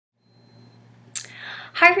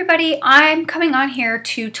Hi everybody, I'm coming on here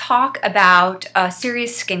to talk about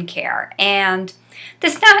serious skincare, and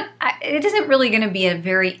it isn't really going to be a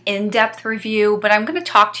very in-depth review, but I'm going to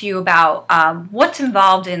talk to you about what's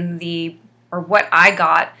involved in what I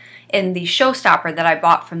got in the showstopper that I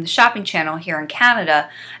bought from the shopping channel here in Canada,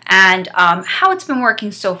 and how it's been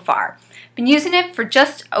working so far. Been using it for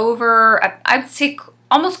just over, I'd say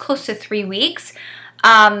almost close to 3 weeks.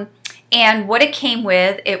 And what it came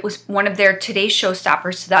with, it was one of their today's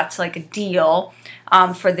showstoppers, so that's like a deal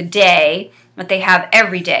for the day that they have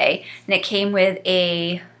every day. And it came with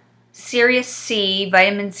a Serious C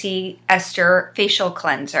Vitamin C Ester Facial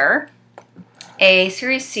Cleanser, a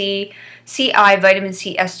Serious C CI Vitamin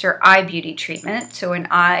C Ester Eye Beauty Treatment, so an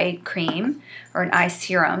eye cream or an eye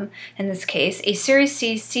serum in this case, a Serious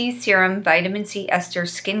C C-Serum Vitamin C Ester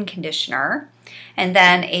Skin Conditioner, and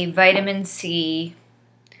then a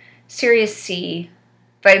Serious C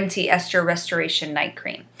Vitamin C Ester Restoration Night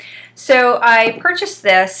Cream. So I purchased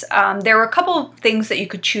this. There were a couple of things that you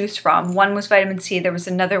could choose from. One was vitamin C. There was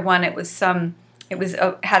another one.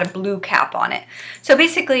 It had a blue cap on it. So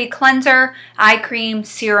basically, cleanser, eye cream,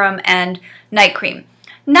 serum, and night cream.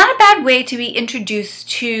 Not a bad way to be introduced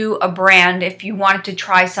to a brand if you wanted to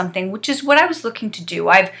try something, which is what I was looking to do.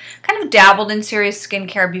 I've kind of dabbled in serious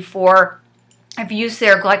skincare before. I've used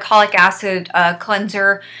their glycolic acid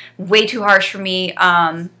cleanser, way too harsh for me.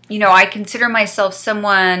 You know, I consider myself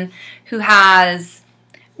someone who has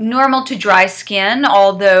normal to dry skin,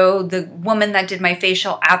 although the woman that did my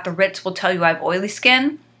facial at the Ritz will tell you I have oily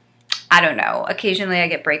skin. I don't know. Occasionally I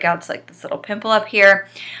get breakouts like this little pimple up here.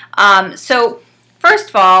 So first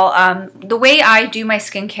of all, the way I do my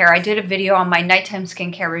skincare, I did a video on my nighttime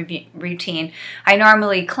skincare routine. I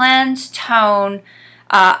normally cleanse, tone,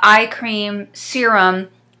 eye cream, serum,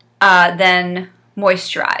 then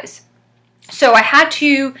moisturize. So I had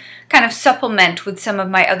to kind of supplement with some of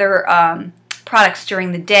my other products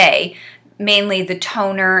during the day, mainly the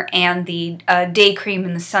toner and the day cream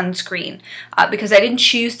and the sunscreen, because I didn't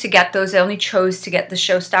choose to get those. I only chose to get the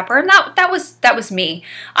showstopper, and that was me.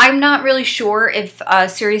 I'm not really sure if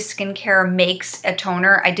Serious Skincare makes a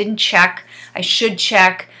toner. I didn't check. I should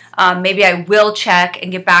check. Maybe I will check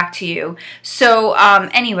and get back to you. So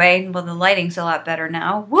anyway, well, the lighting's a lot better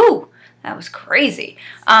now. Woo! That was crazy.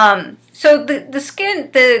 So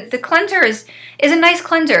the cleanser is a nice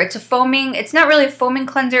cleanser. It's a foaming. It's not really a foaming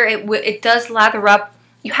cleanser. It does lather up.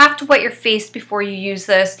 You have to wet your face before you use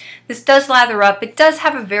this. This does lather up. It does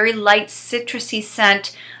have a very light citrusy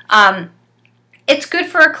scent. It's good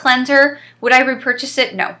for a cleanser. Would I repurchase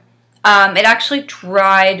it? No. It actually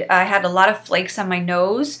dried. I had a lot of flakes on my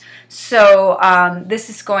nose, so this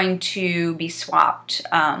is going to be swapped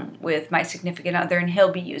with my significant other, and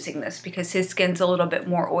he'll be using this because his skin's a little bit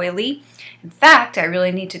more oily. In fact, I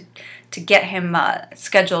really need to get him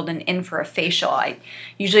scheduled and in for a facial. I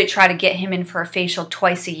usually try to get him in for a facial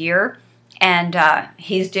twice a year, and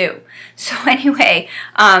he's due. So anyway,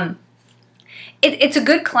 it's a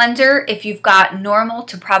good cleanser if you've got normal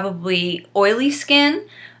to probably oily skin.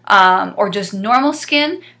 Or just normal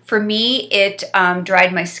skin. For me, it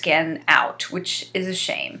dried my skin out, which is a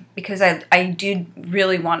shame because I do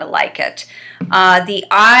really want to like it. The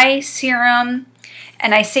eye serum,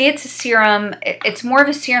 and I say it's a serum, it's more of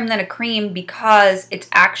a serum than a cream because it's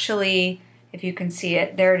actually, if you can see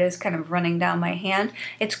it, there it is kind of running down my hand,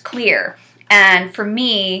 it's clear. And for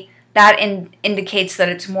me, that indicates that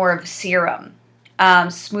it's more of a serum.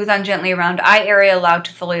 Smooth on gently around eye area, allowed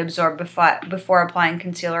to fully absorb before applying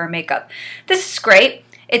concealer or makeup. This is great.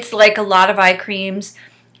 It's like a lot of eye creams.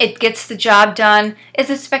 It gets the job done.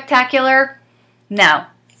 Is it spectacular? No,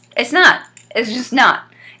 it's not. It's just not.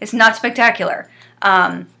 It's not spectacular.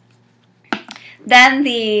 Then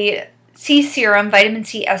the C-Serum Vitamin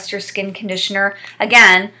C Ester Skin Conditioner.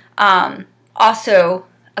 Again, also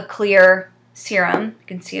a clear serum. You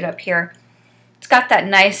can see it up here. It's got that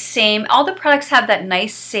nice same, all the products have that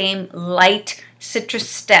nice same light citrus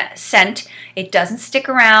scent. It doesn't stick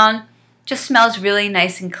around, just smells really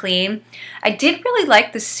nice and clean. I did really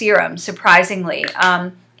like the serum, surprisingly.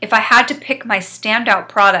 If I had to pick my standout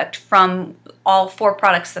product from all 4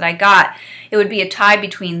 products that I got, it would be a tie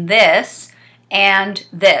between this and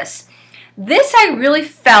this. This I really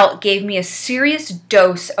felt gave me a serious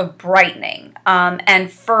dose of brightening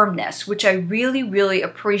and firmness, which I really, really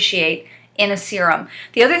appreciate in a serum.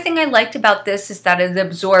 The other thing I liked about this is that it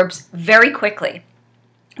absorbs very quickly,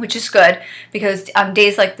 which is good because on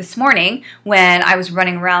days like this morning when I was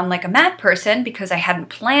running around like a mad person because I hadn't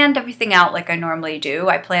planned everything out like I normally do,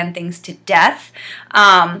 I plan things to death,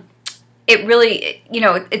 it really, you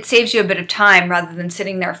know, it saves you a bit of time rather than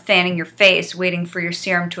sitting there fanning your face waiting for your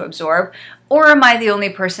serum to absorb. Or am I the only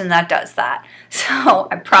person that does that? So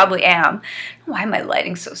I probably am. Why am I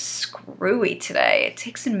lighting so screwy today? It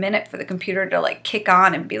takes a minute for the computer to like kick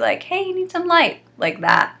on and be like, hey, you need some light, like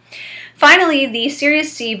that. Finally, the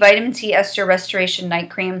Series C Vitamin C Ester Restoration Night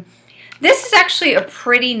Cream. This is actually a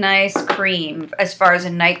pretty nice cream as far as a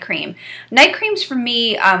night cream. Night creams for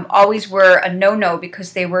me always were a no-no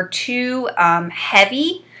because they were too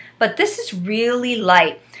heavy, but this is really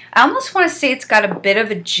light. I almost want to say it's got a bit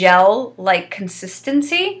of a gel-like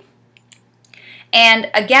consistency.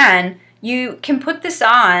 And again, you can put this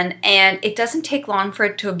on and it doesn't take long for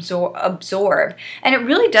it to absorb. And it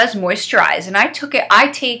really does moisturize. And I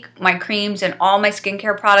take my creams and all my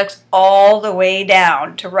skincare products all the way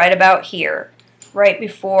down to right about here, right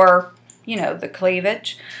before, you know, the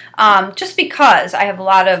cleavage. Just because I have a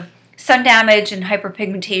lot of sun damage and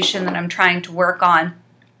hyperpigmentation that I'm trying to work on.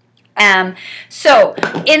 So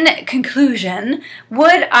in conclusion,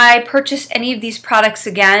 would I purchase any of these products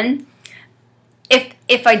again?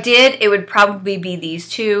 If I did, it would probably be these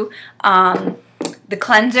two. The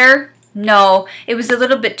cleanser, no, it was a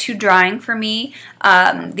little bit too drying for me.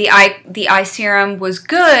 The eye serum was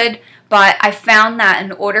good, but I found that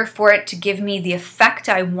in order for it to give me the effect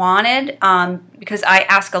I wanted, because I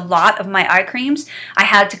ask a lot of my eye creams, I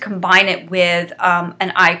had to combine it with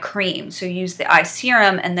an eye cream. So use the eye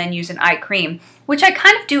serum and then use an eye cream, which I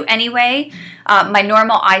kind of do anyway. My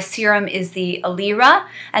normal eye serum is the Alira,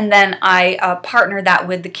 and then I partner that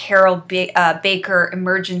with the Carol Baker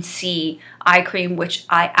Emergency eye cream, which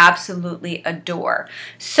I absolutely adore.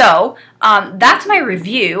 So that's my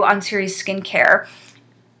review on Series Skincare.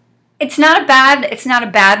 It's not a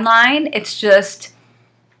bad line. It's just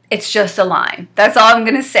a line. That's all I'm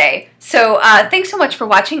gonna say. So thanks so much for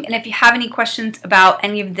watching, and if you have any questions about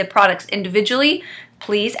any of the products individually,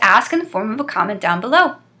 please ask in the form of a comment down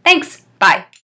below. Thanks. Bye.